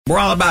We're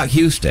all about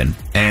Houston,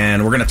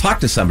 and we're going to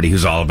talk to somebody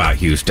who's all about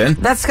Houston.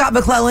 That's Scott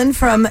McClellan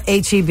from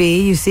HEB.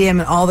 You see him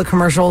in all the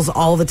commercials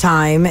all the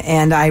time,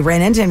 and I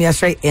ran into him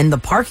yesterday in the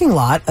parking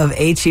lot of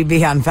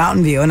HEB on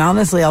Fountain View. And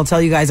honestly, I'll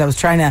tell you guys, I was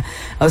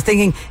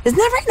thinking, isn't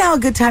that right now a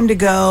good time to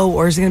go,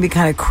 or is it going to be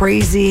kind of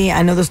crazy?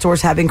 I know the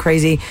stores have been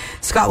crazy.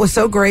 Scott was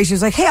so gracious. He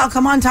was like, hey, I'll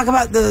come on and talk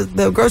about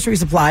the grocery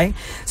supply.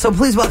 So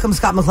please welcome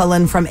Scott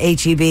McClellan from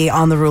HEB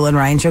on the Rule and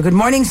Ryan Show. Good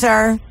morning,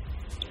 sir.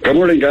 Good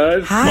morning,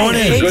 guys. Hi.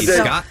 Morning. Good day.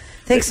 Scott.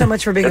 Thanks so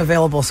much for being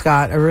available,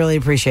 Scott. I really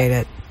appreciate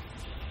it.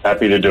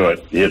 Happy to do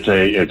it.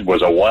 It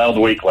was a wild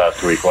week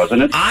last week,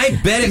 wasn't it? I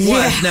bet it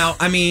was. Now,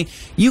 I mean,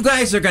 you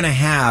guys are going to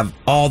have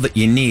all that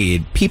you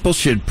need. People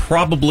should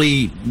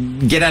probably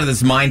get out of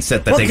this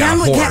mindset that they got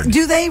hoard.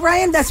 Do they,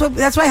 Ryan? That's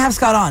why I have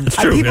Scott on.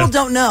 True, people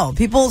don't know.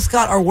 People,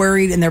 Scott, are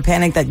worried and they're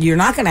panicked that you're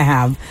not going to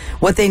have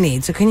what they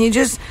need. So can you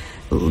just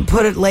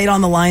lay it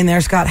on the line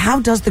there, Scott? How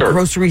does the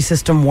grocery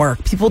system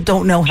work? People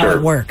don't know how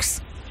it works.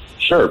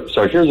 Sure.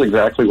 So here's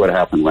exactly what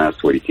happened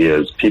last week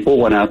is people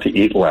went out to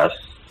eat less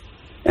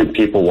and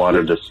people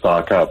wanted to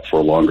stock up for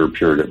a longer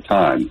period of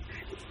time.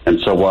 And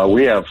so while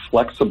we have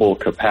flexible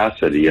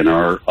capacity in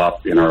our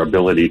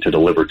ability to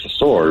deliver to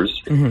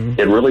stores,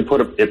 it really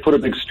put a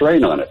big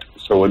strain on it.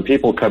 So when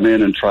people come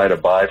in and try to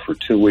buy for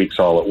 2 weeks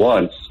all at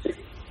once,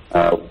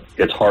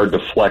 it's hard to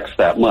flex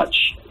that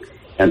much.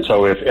 And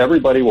so if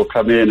everybody will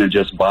come in and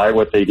just buy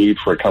what they need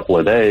for a couple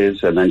of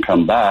days and then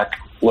come back,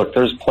 look,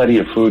 there's plenty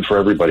of food for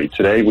everybody.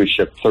 Today we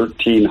ship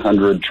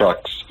 1,300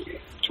 trucks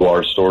to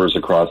our stores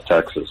across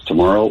Texas.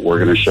 Tomorrow we're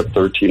going to ship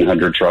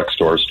 1,300 trucks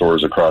to our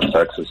stores across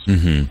Texas.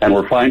 And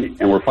we're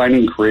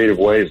finding creative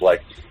ways.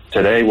 Like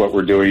today, what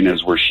we're doing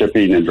is we're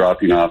shipping and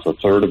dropping off a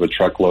third of a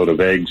truckload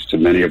of eggs to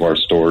many of our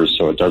stores,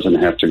 so it doesn't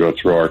have to go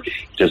through our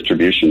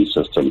distribution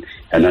system.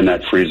 And then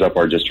that frees up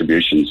our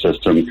distribution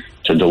system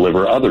to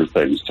deliver other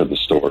things to the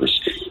stores.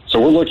 So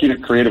we're looking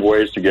at creative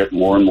ways to get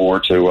more and more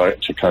to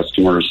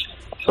customers,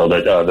 so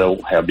that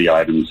they'll have the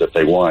items that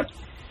they want.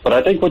 But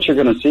I think what you're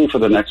going to see for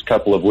the next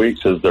couple of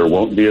weeks is there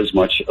won't be as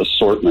much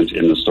assortment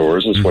in the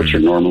stores as what you're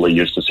normally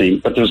used to seeing.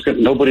 But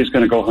nobody's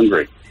going to go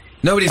hungry.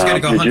 Nobody's going to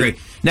go hungry.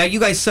 Now,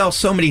 you guys sell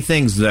so many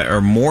things that are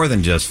more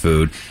than just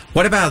food.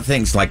 What about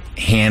things like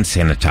hand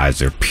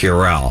sanitizer,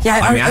 Purell?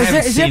 Yeah,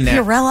 is there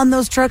Purell on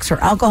those trucks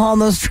or alcohol on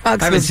those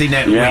trucks? I haven't seen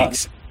that in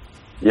weeks.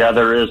 Yeah,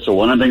 there is. So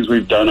one of the things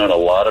we've done on a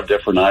lot of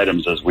different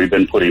items is we've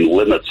been putting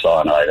limits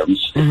on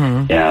items,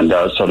 and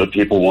so that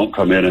people won't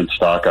come in and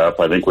stock up.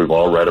 I think we've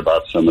all read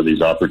about some of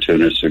these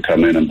opportunists who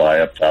come in and buy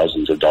up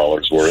thousands of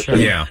dollars worth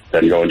and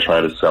then go and try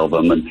to sell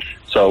them. And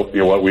so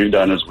what we've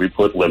done is we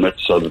put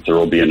limits so that there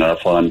will be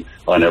enough on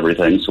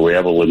everything. So we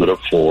have a limit of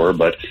 4.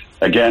 But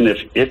again,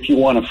 if you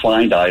want to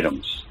find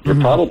items, you're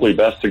probably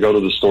best to go to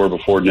the store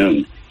before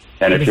noon.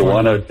 And if you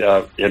want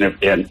to,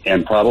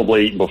 and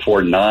probably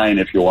before 9,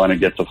 if you want to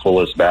get the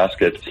fullest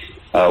basket,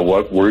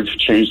 we've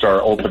changed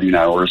our opening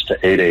hours to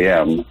 8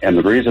 a.m. And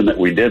the reason that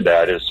we did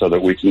that is so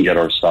that we can get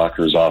our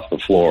stockers off the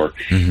floor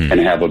and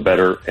have a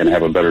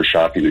better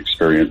shopping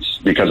experience.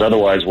 Because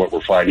otherwise, what we're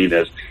finding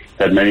is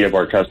that many of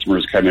our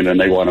customers come in and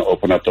they want to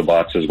open up the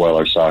boxes while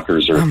our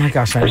stockers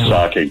are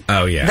stocking.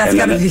 Oh yeah, that's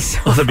got to be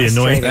so. That'd be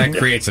annoying. That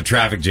creates a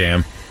traffic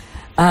jam.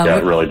 Yeah,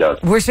 it really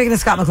does. We're speaking to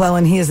Scott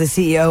McClellan. He is the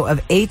CEO of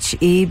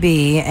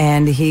HEB,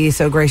 and he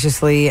so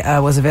graciously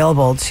was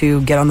available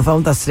to get on the phone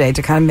with us today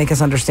to kind of make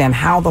us understand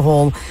how the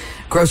whole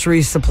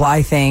grocery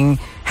supply thing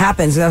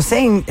happens. And I was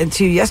saying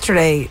to you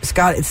yesterday,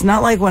 Scott, it's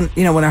not like when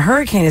a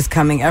hurricane is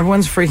coming,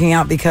 everyone's freaking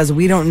out because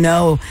we don't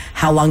know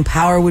how long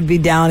power would be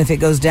down, if it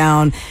goes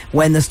down,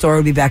 when the store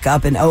would be back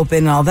up and open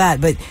and all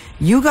that. But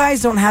you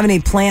guys don't have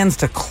any plans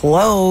to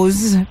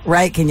close,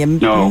 right? Can you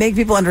make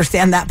people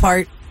understand that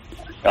part?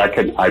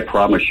 I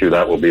promise you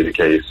that will be the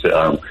case.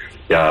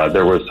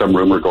 There was some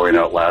rumor going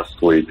out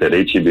last week that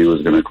HEB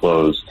was going to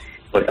close.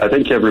 But I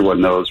think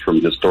everyone knows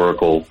from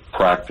historical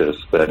practice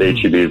that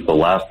HEB is the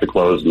last to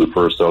close and the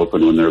first to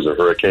open when there's a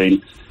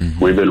hurricane.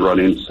 We've been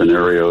running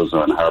scenarios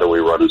on how do we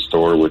run a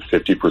store with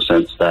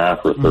 50%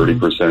 staff or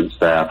 30%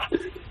 staff,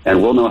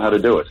 and we'll know how to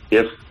do it.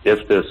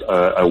 If this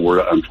were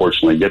to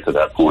unfortunately get to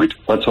that point,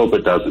 let's hope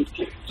it doesn't.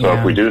 So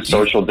if we do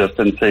social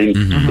distancing,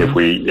 if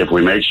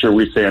we make sure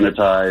we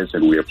sanitize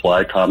and we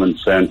apply common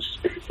sense,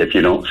 if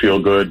you don't feel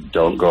good,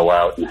 don't go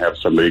out and have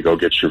somebody go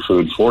get your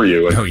food for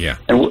you.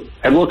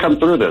 And we'll come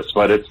through this,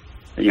 but it's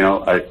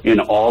in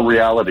all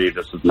reality,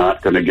 this is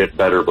not going to get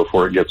better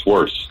before it gets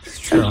worse.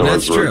 And so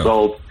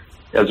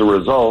as a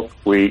result,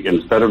 we,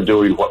 instead of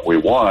doing what we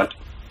want,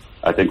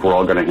 I think we're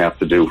all going to have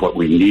to do what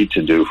we need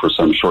to do for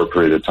some short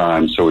period of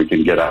time so we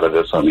can get out of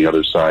this on the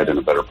other side in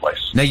a better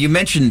place. Now, you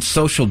mentioned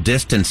social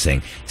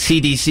distancing.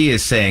 CDC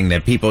is saying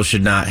that people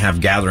should not have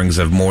gatherings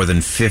of more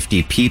than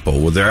 50 people.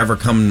 Will there ever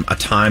come a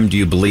time, do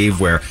you believe,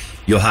 where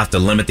you'll have to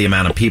limit the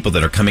amount of people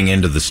that are coming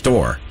into the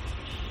store?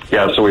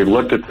 Yeah, so we've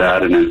looked at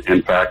that, and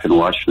in fact, in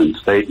Washington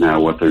State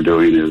now, what they're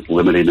doing is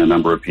limiting the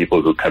number of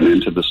people who come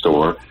into the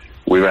store.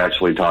 We've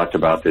actually talked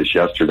about this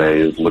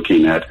yesterday, is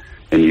looking at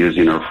and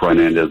using our front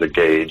end as a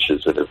gauge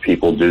is that if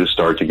people do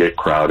start to get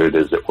crowded,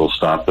 is it will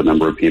stop the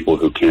number of people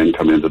who can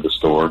come into the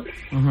store.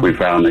 Mm-hmm. We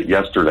found that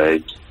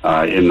yesterday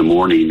in the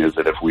morning is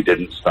that if we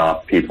didn't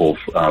stop people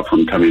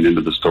from coming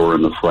into the store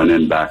and the front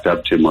end backed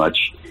up too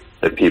much,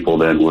 that people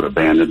then would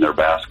abandon their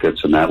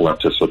baskets, and that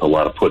left us with a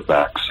lot of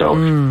putbacks. So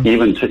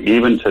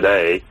even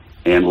today,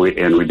 and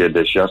we did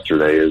this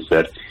yesterday, is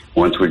that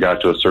once we got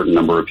to a certain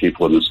number of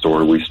people in the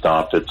store, we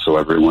stopped it so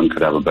everyone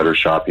could have a better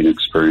shopping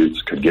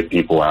experience, could get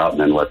people out, and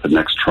then let the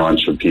next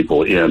tranche of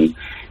people in,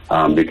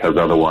 because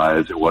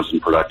otherwise it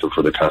wasn't productive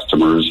for the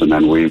customers, and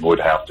then we would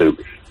have to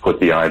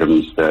put the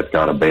items that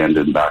got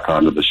abandoned back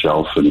onto the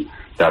shelf, and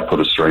that put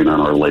a strain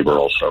on our labor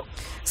also.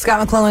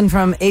 Scott McClellan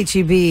from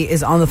HEB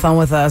is on the phone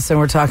with us, and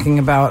we're talking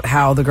about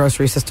how the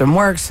grocery system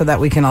works so that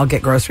we can all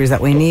get groceries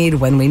that we need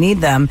when we need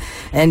them.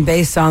 And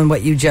based on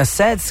what you just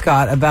said,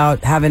 Scott,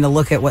 about having to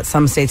look at what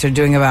some states are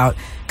doing about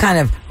kind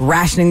of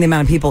rationing the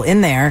amount of people in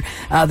there,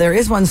 there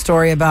is one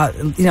story about,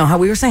 how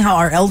we were saying how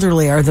our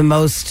elderly are the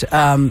most,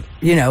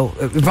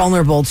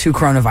 vulnerable to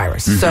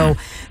coronavirus. Mm-hmm. So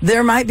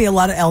there might be a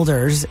lot of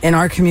elders in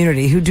our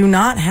community who do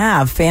not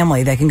have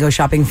family that can go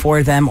shopping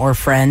for them or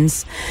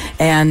friends,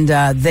 and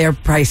they're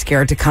probably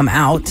scared to come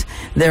out.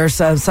 There's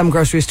some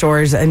grocery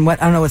stores, and I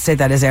don't know what state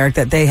that is, Eric,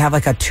 that they have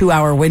like a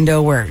 2-hour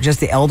window where just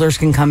the elders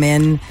can come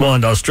in. Well,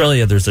 in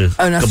Australia, there's a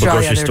couple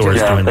grocery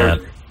stores doing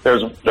that.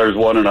 There's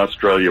one in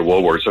Australia,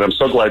 Woolworths, and I'm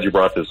so glad you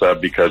brought this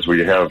up because we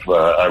have.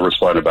 I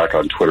responded back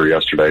on Twitter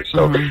yesterday,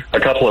 so a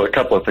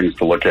couple of things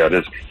to look at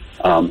is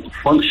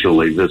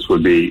functionally this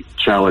would be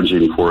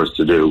challenging for us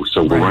to do.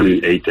 So we're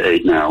running 8 to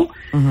 8 now,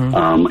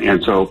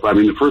 and so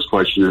the first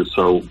question is,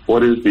 so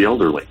what is the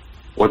elderly?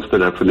 What's the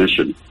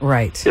definition?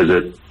 Right. Is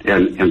it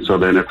and so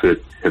then if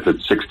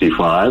it's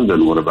 65,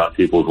 then what about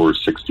people who are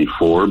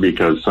 64?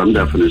 Because some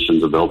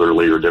definitions of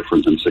elderly are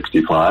different than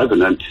 65.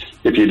 And then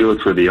if you do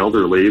it for the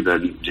elderly,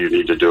 then do you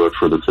need to do it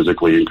for the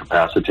physically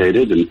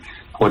incapacitated? And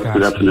what's the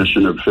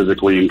definition of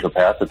physically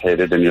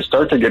incapacitated? And you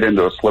start to get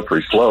into a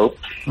slippery slope.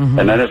 Mm-hmm.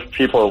 And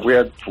then we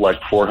had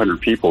like 400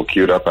 people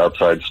queued up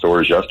outside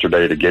stores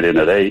yesterday to get in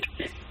at 8.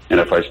 And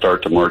if I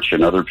start to march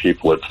in other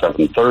people at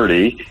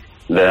 7:30,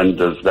 then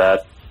does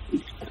that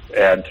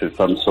add to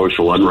some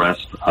social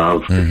unrest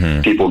of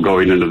people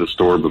going into the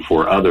store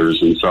before others?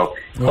 And so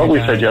what we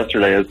said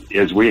yesterday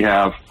is we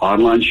have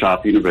online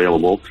shopping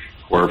available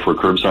or for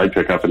curbside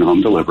pickup and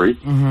home delivery.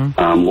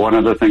 One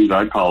of the things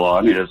I'd call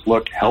on is,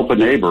 look, help a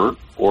neighbor,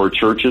 or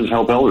churches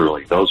help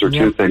elderly. Those are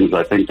two things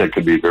I think that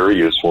could be very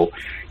useful,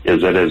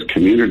 is that as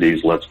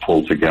communities, let's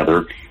pull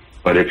together.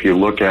 But if you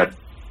look at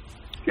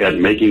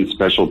making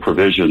special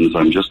provisions,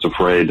 I'm just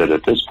afraid that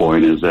at this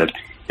point is that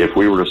if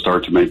we were to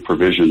start to make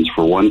provisions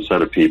for one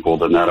set of people,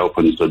 then that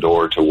opens the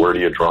door to where do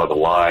you draw the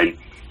line?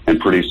 And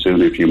pretty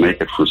soon, if you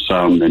make it for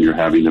some, then you're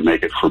having to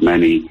make it for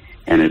many,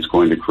 and it's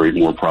going to create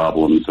more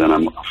problems than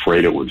I'm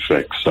afraid it would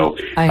fix. So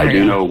I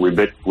do know we've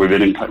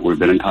been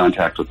in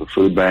contact with the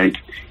food bank.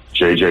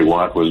 J.J.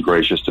 Watt was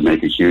gracious to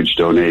make a huge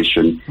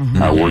donation.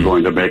 We're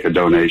going to make a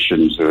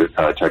donation to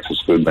Texas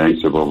Food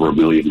Banks of over $1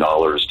 million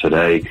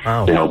today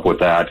to help with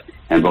that.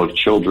 And both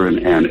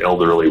children and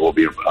elderly will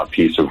be a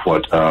piece of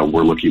what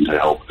we're looking to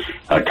help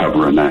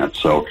cover in that.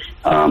 So,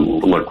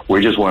 look,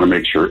 we just want to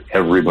make sure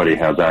everybody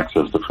has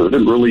access to food.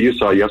 And really, you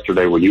saw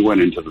yesterday when you went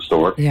into the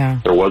store,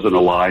 there wasn't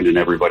a line and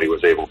everybody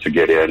was able to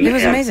get in. It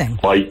was amazing.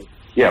 While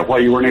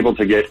you weren't able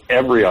to get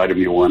every item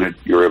you wanted,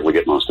 you were able to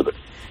get most of it.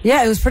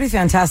 Yeah, it was pretty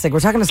fantastic. We're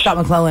talking to Scott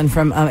McClellan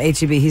from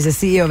HEB. He's the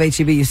CEO of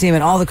HEB. You see him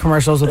in all the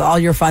commercials with all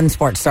your fun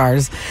sports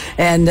stars.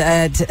 And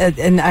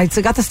I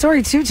got the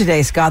story, too,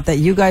 today, Scott, that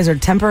you guys are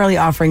temporarily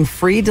offering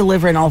free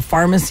delivery in all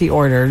pharmacy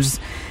orders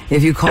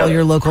if you call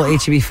your local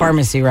HEB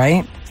pharmacy,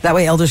 right? That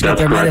way elders get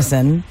their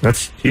medicine.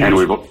 That's huge. And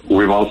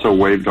we've also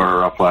waived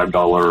our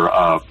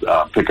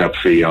 $5 pickup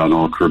fee on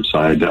all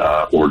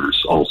curbside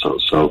orders also.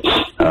 So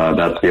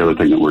that's the other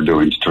thing that we're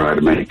doing to try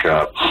to make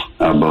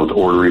both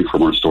ordering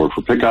from our store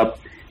for pickup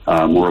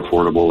more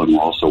affordable, and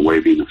we're also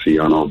waiving the fee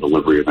on all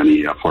delivery of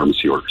any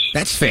pharmacy orders.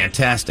 That's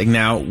fantastic.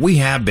 Now, we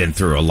have been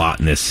through a lot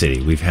in this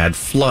city. We've had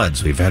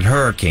floods, we've had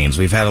hurricanes,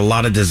 we've had a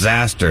lot of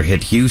disaster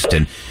hit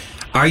Houston.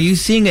 Are you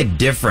seeing a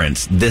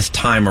difference this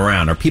time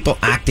around? Are people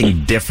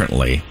acting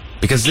differently?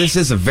 Because this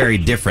is a very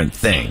different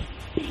thing.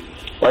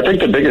 Well, I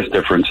think the biggest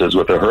difference is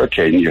with the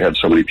hurricane, you had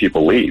so many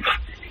people leave.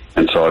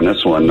 And so on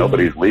this one,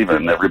 nobody's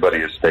leaving, everybody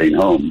is staying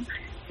home.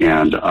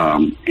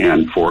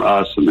 And for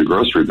us in the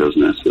grocery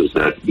business is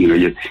that,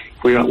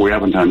 we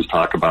oftentimes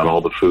talk about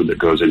all the food that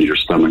goes into your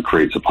stomach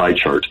creates a pie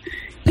chart.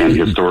 And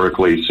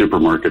historically,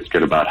 supermarkets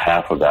get about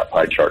half of that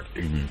pie chart.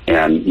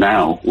 And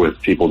now,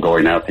 with people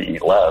going out to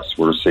eat less,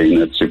 we're seeing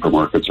that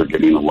supermarkets are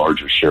getting a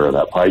larger share of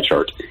that pie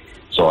chart.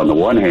 So on the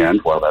one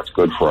hand, while that's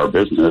good for our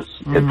business,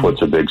 it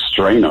puts a big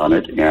strain on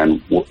it.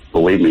 And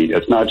believe me,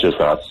 it's not just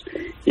us.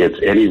 It's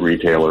any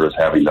retailer is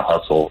having to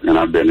hustle. And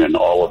I've been in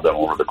all of them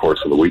over the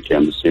course of the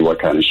weekend to see what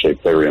kind of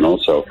shape they're in.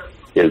 Also,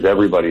 is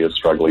everybody is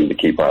struggling to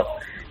keep up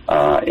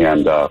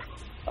and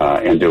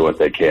do what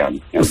they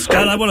can. And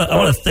Scott, I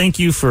want to thank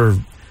you for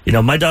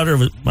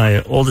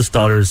my oldest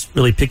daughter is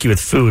really picky with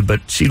food,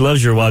 but she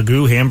loves your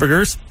Wagyu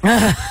hamburgers.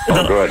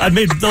 Good. I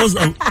made those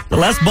the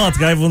last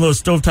month. I have one of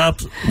those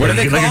stovetops. What are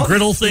they like called? A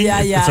griddle thing.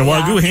 Yeah. It's a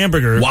Wagyu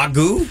hamburger.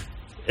 Wagyu?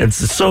 It's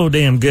so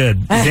damn good.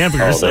 These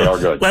hamburgers. They are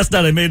good. Last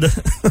night I made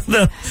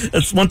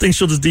that's one thing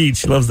she'll just eat.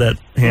 She loves that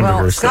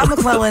hamburger. Well, Scott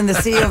McClellan, the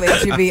CEO of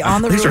HEB,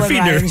 on the Thanks for Rule and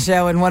feeding her. Ryan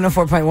Show and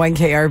 104.1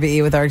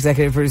 KRBE with our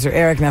executive producer,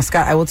 Eric. Now,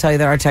 Scott, I will tell you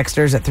that our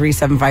texters at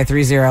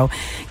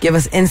 37530 give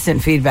us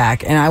instant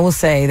feedback. And I will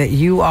say that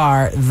you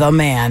are the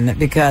man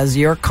because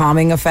your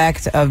calming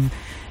effect of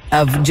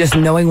just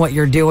knowing what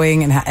you're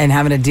doing and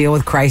having to deal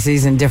with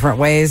crises in different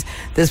ways.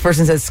 This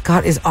person says,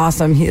 Scott is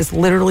awesome. He is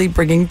literally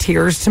bringing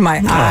tears to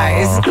my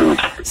eyes.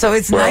 So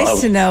it's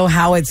nice to know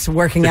how it's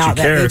working out.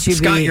 That HEB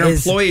Scott, your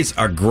employees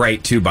are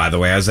great, too, by the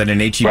way. I was at an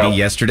HEB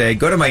yesterday.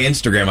 Go to my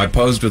Instagram. I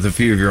posed with a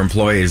few of your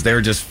employees. They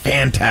were just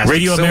fantastic.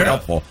 Radio so America,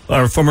 helpful.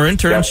 Our former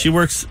intern, she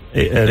works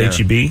at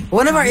HEB.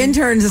 One of our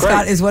interns,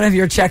 Scott, is one of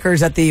your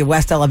checkers at the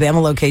West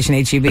Alabama location,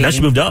 HEB. And now she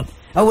moved up.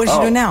 Oh, what is she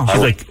doing now? She's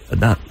like,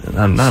 not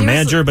a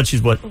manager, but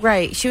she's what?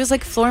 Right. She was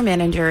like floor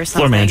manager or something.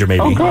 Floor manager,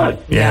 maybe. Oh, good.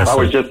 Yeah. I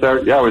was just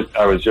there. Yeah,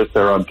 I was just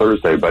there on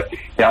Thursday. But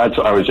yeah,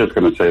 I was just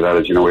going to say that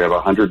is, we have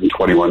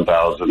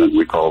 121,000, and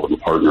we call them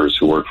partners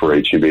who work for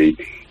HEB,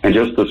 and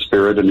just the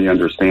spirit and the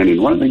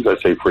understanding. One of the things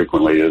I say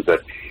frequently is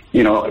that,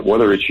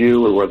 whether it's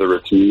you or whether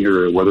it's me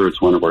or whether it's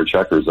one of our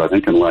checkers, I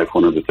think in life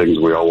one of the things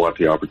we all want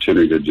the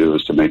opportunity to do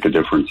is to make a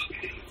difference.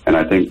 And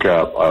I think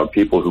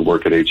people who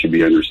work at HEB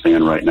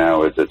understand right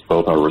now is it's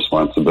both our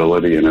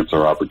responsibility and it's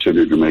our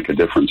opportunity to make a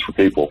difference for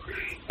people.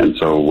 And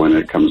so when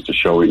it comes to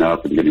showing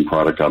up and getting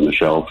product on the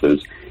shelf,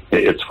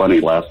 it's funny.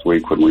 Last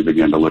week when we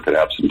began to look at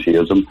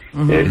absenteeism,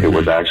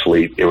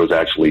 it was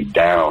actually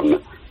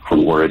down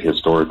from where it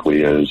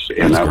historically is,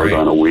 and that was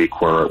on a week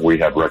where we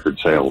had record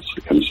sales.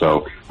 And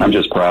so I'm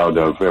just proud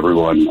of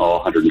everyone, all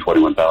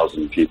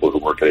 121,000 people who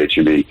work at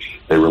HEB.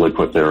 They really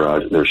put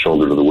their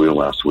shoulder to the wheel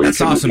last week.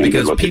 That's awesome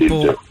because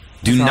people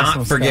do not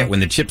awesome forget stuff. when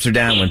the chips are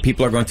down, when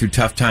people are going through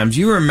tough times.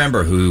 You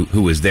remember who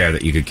was there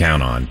that you could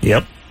count on.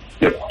 Yep.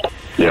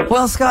 Yep.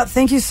 Well, Scott,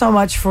 thank you so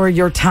much for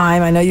your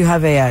time. I know you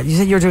have you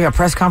said you were doing a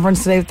press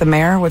conference today with the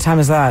mayor. What time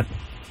is that?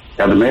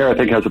 Yeah, the mayor, I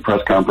think, has a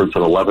press conference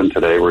at 11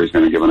 today where he's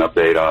going to give an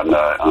update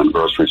on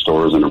grocery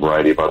stores and a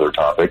variety of other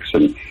topics.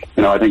 And,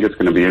 I think it's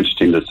going to be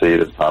interesting to see.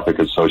 This topic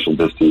is social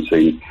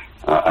distancing.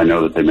 I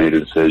know that they made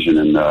a decision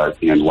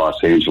in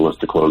Los Angeles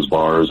to close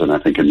bars, and I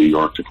think in New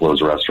York to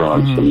close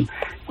restaurants. And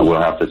we'll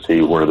have to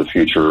see where the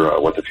future,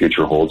 what the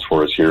future holds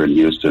for us here in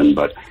Houston.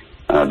 But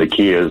the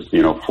key is,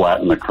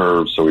 flatten the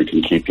curve so we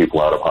can keep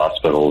people out of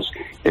hospitals.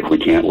 If we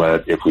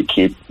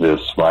keep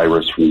this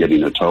virus from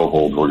getting a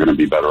toehold, we're going to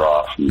be better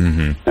off.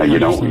 You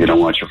don't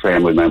want your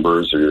family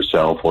members or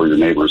yourself or your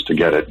neighbors to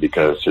get it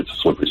because it's a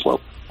slippery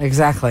slope.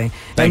 Exactly.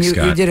 Thanks, and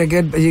Scott. you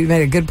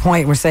made a good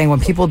point. We're saying when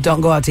people don't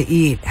go out to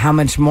eat, how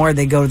much more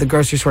they go to the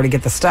grocery store to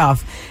get the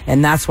stuff,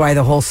 and that's why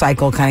the whole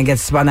cycle kind of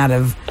gets spun out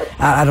of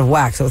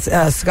whack. So,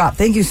 Scott,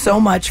 thank you so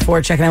much for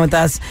checking in with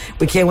us.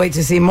 We can't wait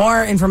to see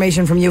more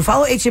information from you.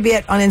 Follow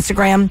HEB on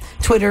Instagram,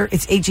 Twitter.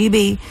 It's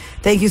HEB.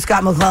 Thank you,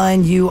 Scott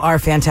McClellan. You are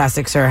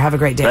fantastic, sir. Have a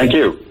great day. Thank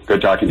you.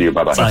 Good talking to you.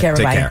 Bye-bye. Take care.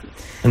 Take Bye. care.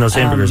 And those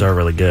hamburgers are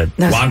really good.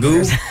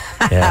 Wagyu?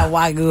 Yeah.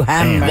 Wagyu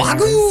hamburger.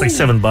 Wagyu? It's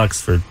like $7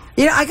 for.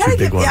 I gotta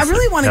big ones, I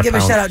really want to half give a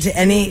pound. shout out to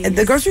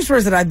the grocery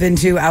stores that I've been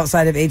to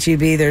outside of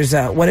HEB. There's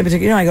one in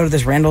particular. I go to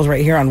this Randall's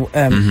right here on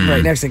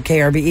right next to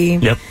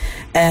KRBE. Yep.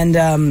 And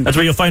That's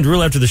where you'll find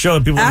Rule after the show.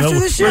 And people after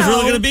know the show, where's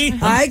Rule going to be.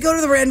 I go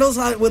to the Randall's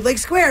on Woodlake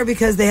Square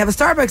because they have a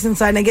Starbucks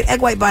inside, and I get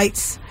egg white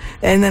bites,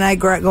 and then I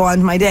go on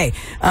to my day.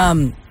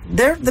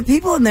 The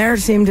people in there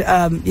seemed,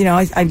 I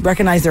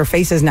recognize their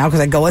faces now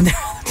because I go in there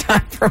all the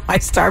time for my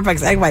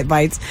Starbucks egg white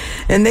bites,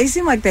 and they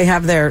seem like they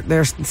have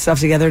their stuff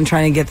together and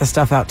trying to get the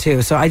stuff out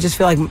too. So I just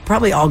feel like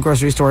probably all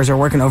grocery stores are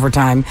working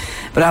overtime,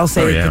 but I'll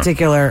say in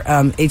particular,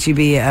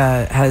 HEB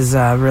has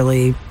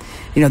really,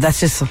 that's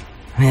just,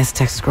 it's a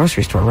Texas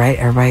grocery store, right?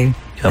 Everybody.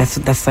 Yep.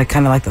 That's like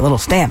kind of like the little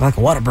stamp, like a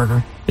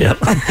Whataburger. Yep.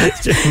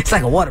 It's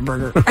like a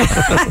Whataburger.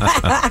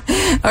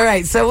 All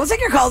right, so we'll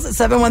take your calls at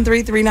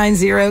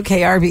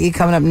 713-390-KRBE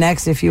coming up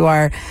next. If you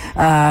are,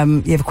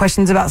 you have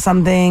questions about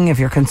something, if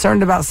you're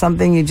concerned about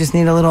something, you just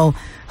need a little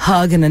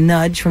hug and a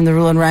nudge from the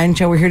Rule and Ryan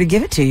Show, we're here to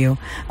give it to you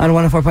on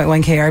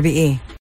 104.1 KRBE.